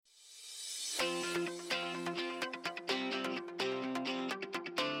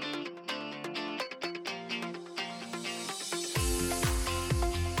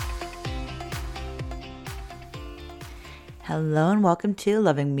Hello and welcome to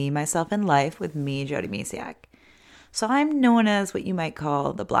Loving Me, Myself, and Life with me, Jody Misiak. So I'm known as what you might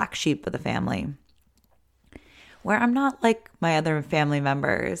call the black sheep of the family, where I'm not like my other family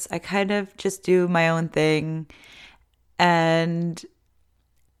members. I kind of just do my own thing. And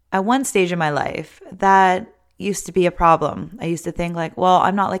at one stage in my life, that used to be a problem. I used to think like, well,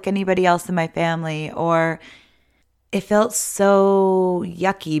 I'm not like anybody else in my family, or it felt so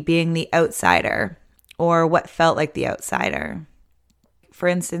yucky being the outsider, or what felt like the outsider. For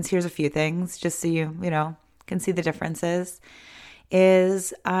instance, here's a few things, just so you can see the differences,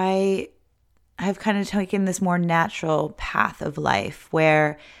 is I've kind of taken this more natural path of life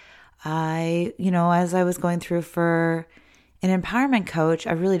where as I was going through for an empowerment coach,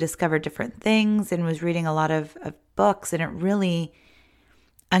 I really discovered different things and was reading a lot of books, and it really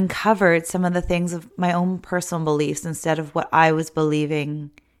uncovered some of the things of my own personal beliefs instead of what I was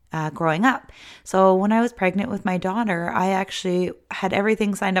believing growing up. So when I was pregnant with my daughter, I actually had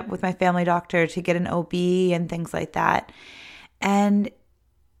everything signed up with my family doctor to get an OB and things like that. And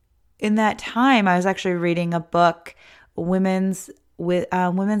in that time, I was actually reading a book, Women's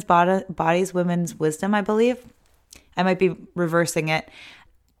Bodies, Women's Wisdom, I believe. I might be reversing it.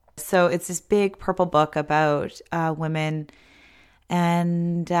 So it's this big purple book about women,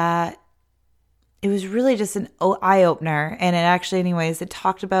 and it was really just an eye-opener. And it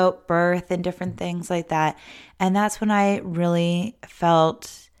talked about birth and different things like that. And that's when I really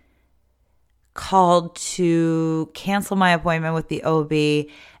felt called to cancel my appointment with the OB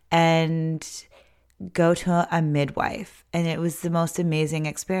and go to a midwife. And it was the most amazing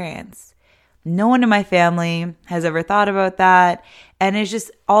experience. No one in my family has ever thought about that. And it's just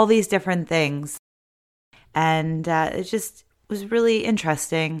all these different things. And it just was really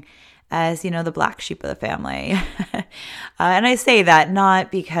interesting as, the black sheep of the family. And I say that not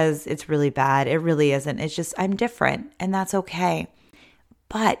because it's really bad. It really isn't. It's just I'm different, and that's okay.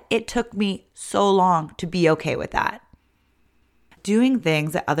 But it took me so long to be okay with that. Doing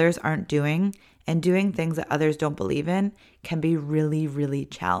things that others aren't doing and doing things that others don't believe in can be really, really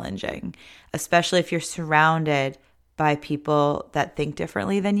challenging, especially if you're surrounded by people that think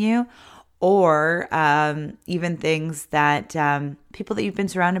differently than you, or even things that people that you've been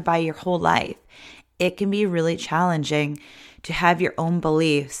surrounded by your whole life. It can be really challenging to have your own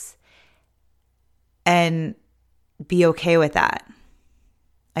beliefs and be okay with that.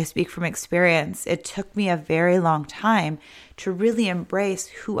 I speak from experience. It took me a very long time to really embrace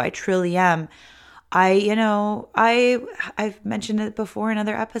who I truly am. I've mentioned it before in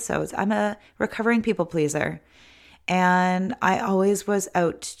other episodes. I'm a recovering people pleaser. And I always was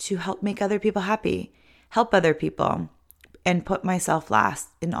out to help make other people happy, help other people, and put myself last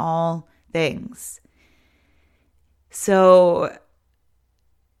in all things. So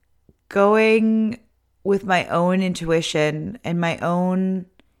going with my own intuition and my own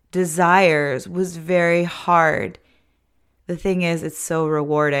desires was very hard. The thing is, it's so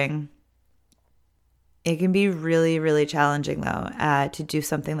rewarding. It can be really, really challenging, though, to do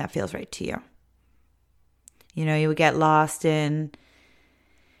something that feels right to you. You would get lost in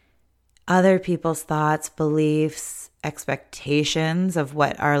other people's thoughts, beliefs, expectations of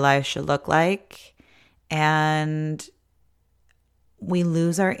what our lives should look like. And we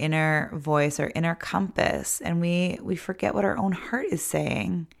lose our inner voice, our inner compass, and we forget what our own heart is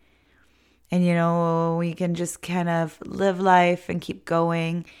saying. And, we can just kind of live life and keep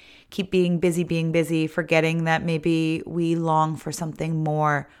going, keep being busy, forgetting that maybe we long for something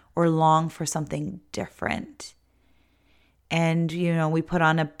more or long for something different. And, we put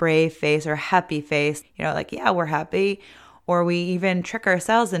on a brave face or a happy face, yeah, we're happy. Or we even trick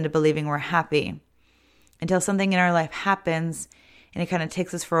ourselves into believing we're happy until something in our life happens and it kind of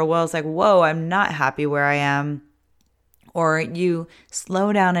takes us for a while. It's like, whoa, I'm not happy where I am. Or you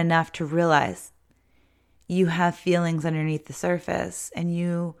slow down enough to realize you have feelings underneath the surface and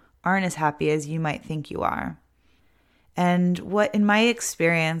you aren't as happy as you might think you are. And what, in my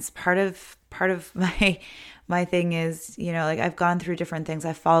experience, part of my thing is, I've gone through different things.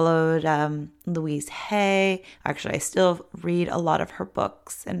 I followed Louise Hay. Actually, I still read a lot of her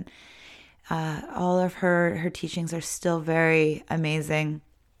books, and all of her teachings are still very amazing.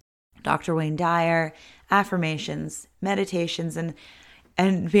 Dr. Wayne Dyer, affirmations, meditations,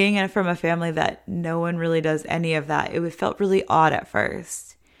 and being from a family that no one really does any of that, it felt really odd at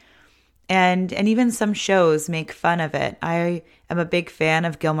first. And even some shows make fun of it. I am a big fan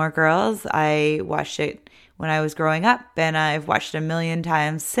of Gilmore Girls. I watched it when I was growing up, and I've watched it a million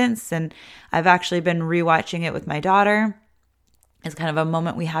times since. And I've actually been rewatching it with my daughter. It's kind of a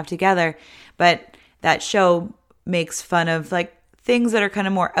moment we have together. But that show makes fun of like things that are kind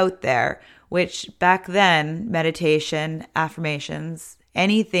of more out there, which back then, meditation, affirmations,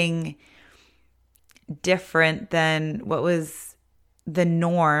 anything different than what was the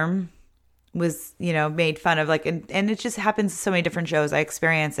norm was, made fun of. Like, and it just happens in so many different shows. I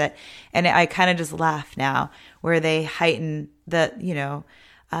experience it. And I kind of just laugh now where they heighten the,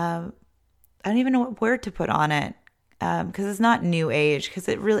 I don't even know what word to put on it. Because it's not new age, because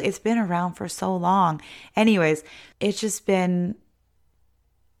it's been around for so long. Anyways, it's just been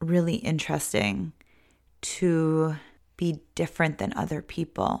really interesting to be different than other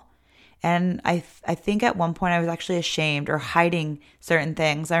people. And I think at one point I was actually ashamed or hiding certain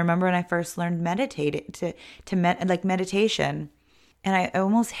things. I remember when I first learned meditation, and I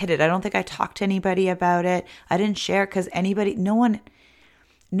almost hid it. I don't think I talked to anybody about it. I didn't share because no one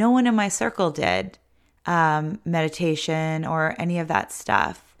in my circle did meditation or any of that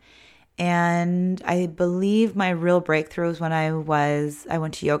stuff. And I believe my real breakthrough was when I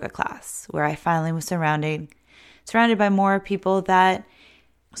went to yoga class, where I finally was surrounded by more people that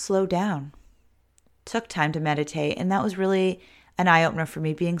slowed down, took time to meditate. And that was really an eye-opener for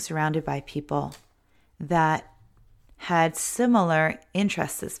me, being surrounded by people that had similar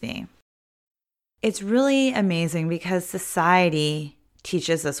interests as me. It's really amazing because society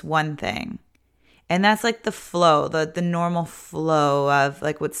teaches us one thing, and that's like the flow, the normal flow of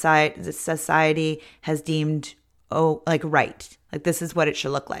like what society has deemed, like right. Like this is what it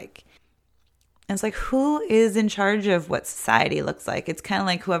should look like. And it's like, who is in charge of what society looks like? It's kind of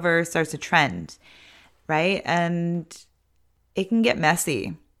like whoever starts a trend, right? And it can get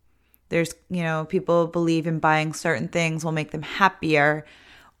messy. There's, people believe in buying certain things will make them happier,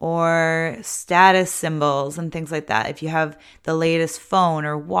 or status symbols and things like that. If you have the latest phone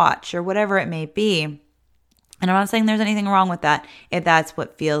or watch or whatever it may be. And I'm not saying there's anything wrong with that if that's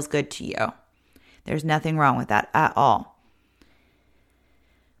what feels good to you. There's nothing wrong with that at all.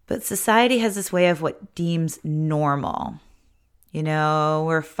 But society has this way of what deems normal.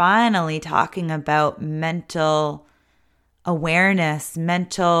 We're finally talking about mental awareness,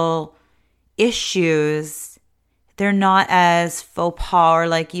 mental issues. They're not as faux pas, or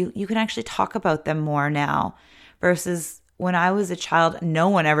like you can actually talk about them more now, versus when I was a child, no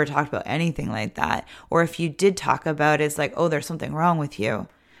one ever talked about anything like that. Or if you did talk about it, it's like, oh, there's something wrong with you.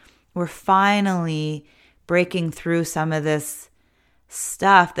 We're finally breaking through some of this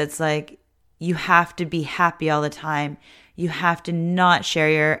stuff that's like, you have to be happy all the time. You have to not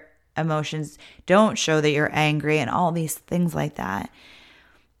share your emotions. Don't show that you're angry and all these things like that.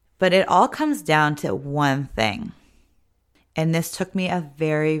 But it all comes down to one thing. And this took me a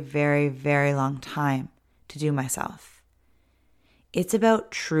very, very, very long time to do myself. It's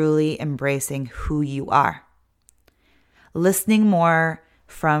about truly embracing who you are. Listening more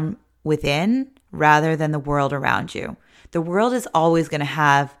from within rather than the world around you. The world is always going to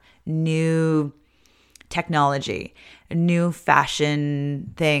have new technology, new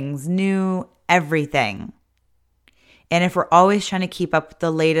fashion things, new everything. And if we're always trying to keep up with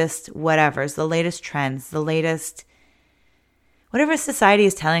the latest whatevers, the latest trends, the latest whatever society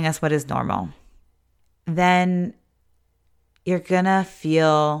is telling us what is normal, then you're going to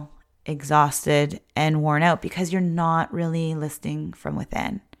feel exhausted and worn out because you're not really listening from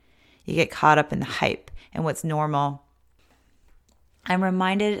within. You get caught up in the hype and what's normal. I'm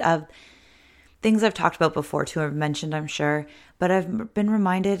reminded of things I've talked about before too, I've mentioned, I'm sure, but I've been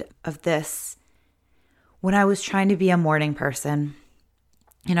reminded of this when I was trying to be a morning person.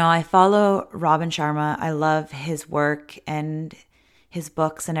 I follow Robin Sharma. I love his work and his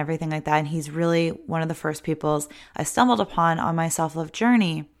books and everything like that. And he's really one of the first people I stumbled upon on my self-love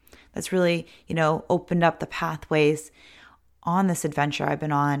journey that's really, opened up the pathways on this adventure I've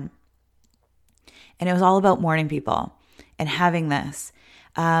been on. And it was all about morning people and having this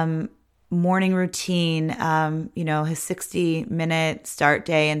morning routine, his 60-minute start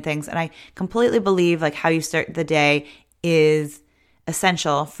day and things. And I completely believe like how you start the day is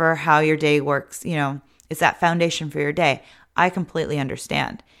essential for how your day works. It's that foundation for your day. I completely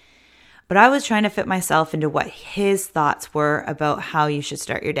understand. But I was trying to fit myself into what his thoughts were about how you should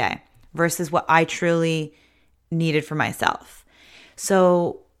start your day versus what I truly needed for myself.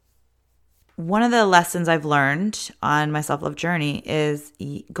 So one of the lessons I've learned on my self-love journey is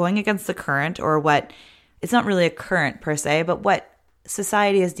going against the current, or what, it's not really a current per se, but what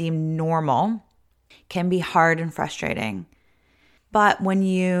society has deemed normal can be hard and frustrating. But when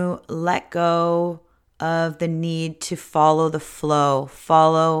you let go of the need to follow the flow,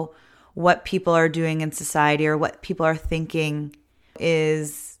 follow what people are doing in society or what people are thinking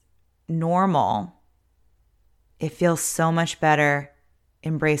is normal, it feels so much better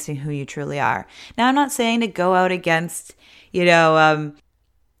embracing who you truly are. Now, I'm not saying to go out against,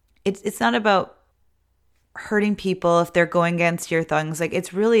 it's not about hurting people if they're going against your things. Like,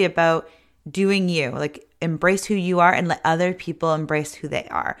 it's really about doing you. Like, embrace who you are and let other people embrace who they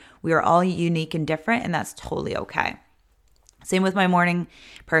are. We are all unique and different, and that's totally okay. Same with my morning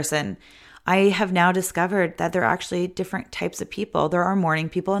person. I have now discovered that there are actually different types of people. There are morning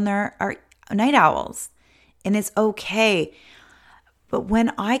people and there are night owls, and it's okay. But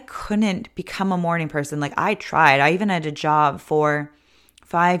when I couldn't become a morning person, like I tried, I even had a job for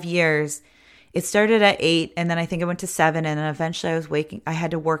 5 years. It started at 8, and then I think it went to 7, and then eventually I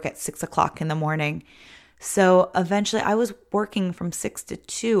had to work at 6 o'clock in the morning. So eventually I was working from 6 to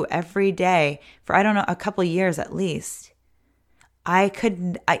 2 every day for, I don't know, a couple of years at least.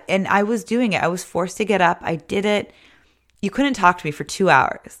 And I was doing it. I was forced to get up. I did it. You couldn't talk to me for 2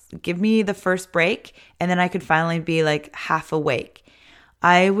 hours. Give me the first break, and then I could finally be like half awake.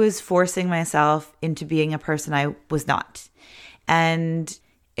 I was forcing myself into being a person I was not. And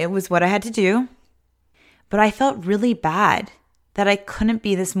it was what I had to do. But I felt really bad that I couldn't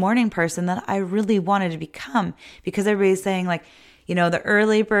be this morning person that I really wanted to become, because everybody's saying, like, the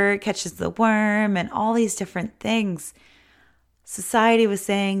early bird catches the worm and all these different things. Society was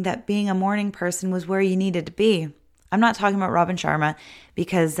saying that being a morning person was where you needed to be. I'm not talking about Robin Sharma,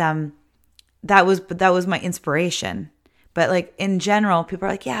 because that was my inspiration. But like in general, people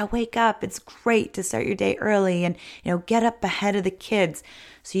are like, yeah, wake up. It's great to start your day early and, get up ahead of the kids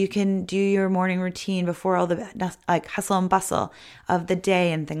so you can do your morning routine before all the like hustle and bustle of the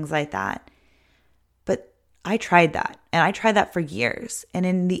day and things like that. But I tried that, and I tried that for years. And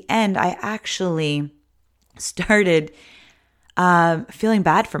in the end, I actually started feeling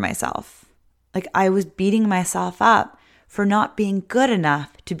bad for myself. Like I was beating myself up for not being good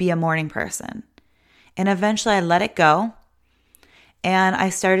enough to be a morning person. And eventually I let it go, and I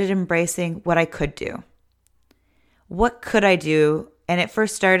started embracing what I could do. What could I do? And it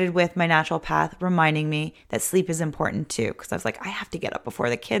first started with my natural path reminding me that sleep is important too, because I was like, I have to get up before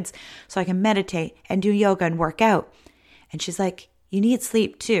the kids so I can meditate and do yoga and work out. And she's like, you need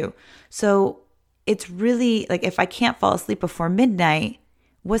sleep too. So it's really like, if I can't fall asleep before midnight,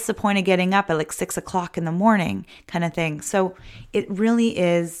 what's the point of getting up at like 6 o'clock in the morning kind of thing? So it really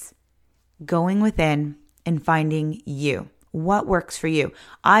is going within and finding you. What works for you?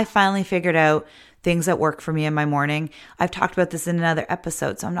 I finally figured out things that work for me in my morning. I've talked about this in another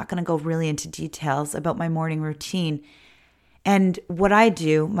episode, so I'm not going to go really into details about my morning routine. And what I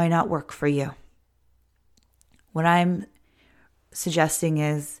do might not work for you. What I'm suggesting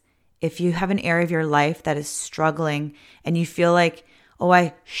is, if you have an area of your life that is struggling and you feel like, oh,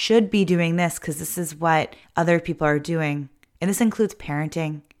 I should be doing this because this is what other people are doing. And this includes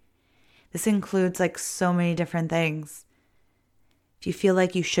parenting. This includes like so many different things. If you feel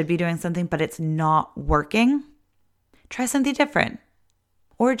like you should be doing something, but it's not working, try something different.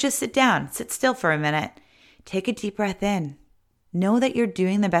 Or just sit down, sit still for a minute. Take a deep breath in. Know that you're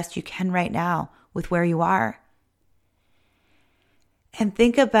doing the best you can right now with where you are. And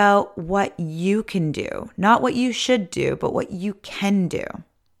think about what you can do, not what you should do, but what you can do.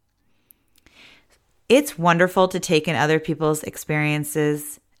 It's wonderful to take in other people's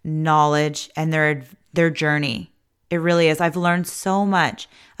experiences, knowledge, and their journey. It really is. I've learned so much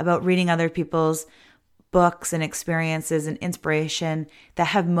about reading other people's books and experiences and inspiration that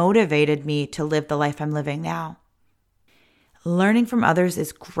have motivated me to live the life I'm living now. Learning from others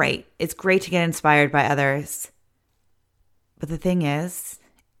is great. It's great to get inspired by others. But the thing is,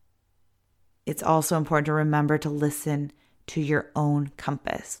 it's also important to remember to listen to your own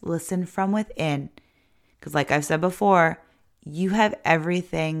compass. Listen from within. Because like I've said before, you have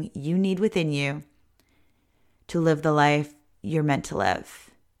everything you need within you to live the life you're meant to live.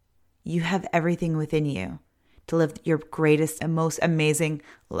 You have everything within you to live your greatest and most amazing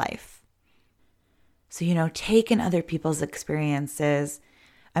life. So, take in other people's experiences.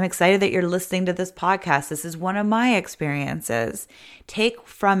 I'm excited that you're listening to this podcast. This is one of my experiences. Take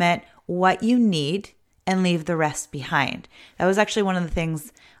from it what you need and leave the rest behind. That was actually one of the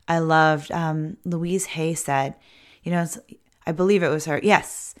things I loved. Louise Hay said, I believe it was her.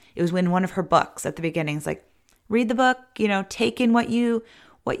 Yes, it was in one of her books at the beginning. It's like, read the book, take in what you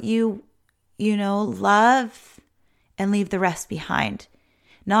love and leave the rest behind.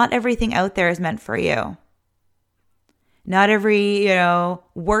 Not everything out there is meant for you. Not every,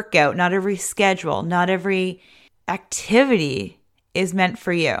 workout, not every schedule, not every activity is meant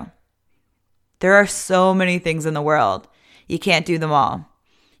for you. There are so many things in the world. You can't do them all.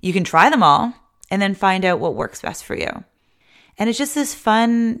 You can try them all and then find out what works best for you. And it's just this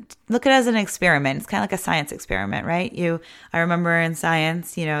fun, look at it as an experiment. It's kind of like a science experiment, right? I remember in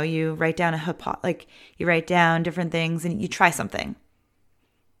science, you write down you write down different things and you try something.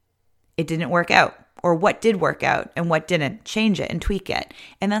 it didn't work out, or what did work out and what didn't. Change it and tweak it.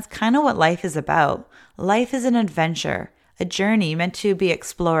 And that's kind of what life is about. Life is an adventure, a journey meant to be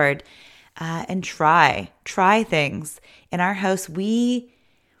explored, and try things. In our house, we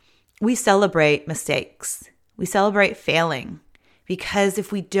celebrate mistakes. We celebrate failing, because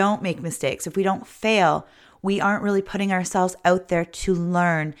if we don't make mistakes, if we don't fail, we aren't really putting ourselves out there to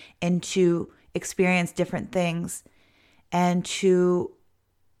learn and to experience different things and to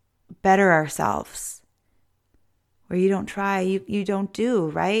better ourselves. Where you don't try, you don't do,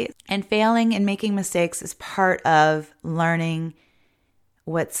 right? And failing and making mistakes is part of learning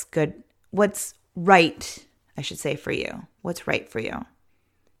what's good, what's right, I should say, for you. What's right for you.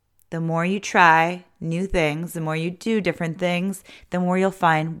 The more you try new things, the more you do different things, the more you'll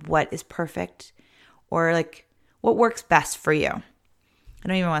find what is perfect, or like what works best for you. I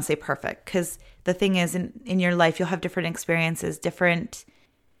don't even want to say perfect, because the thing is, in your life, you'll have different experiences, different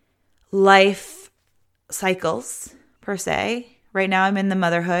life cycles per se. Right now I'm in the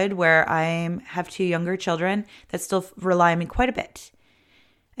motherhood where I have 2 younger children that still rely on me quite a bit.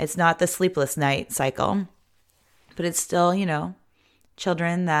 It's not the sleepless night cycle, but it's still,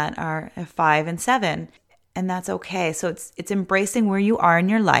 children that are 5 and 7, and that's okay. So it's embracing where you are in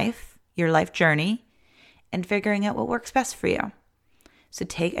your life journey, and figuring out what works best for you. So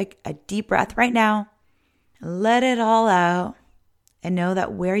take a deep breath right now, let it all out, and know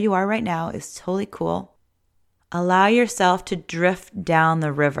that where you are right now is totally cool. Allow yourself to drift down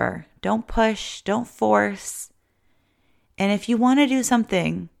the river. Don't push, don't force. And if you want to do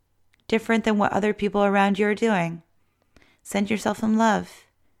something different than what other people around you are doing, send yourself some love.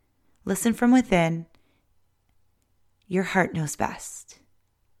 Listen from within. Your heart knows best.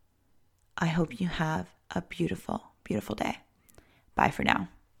 I hope you have a beautiful, beautiful day. Bye for now.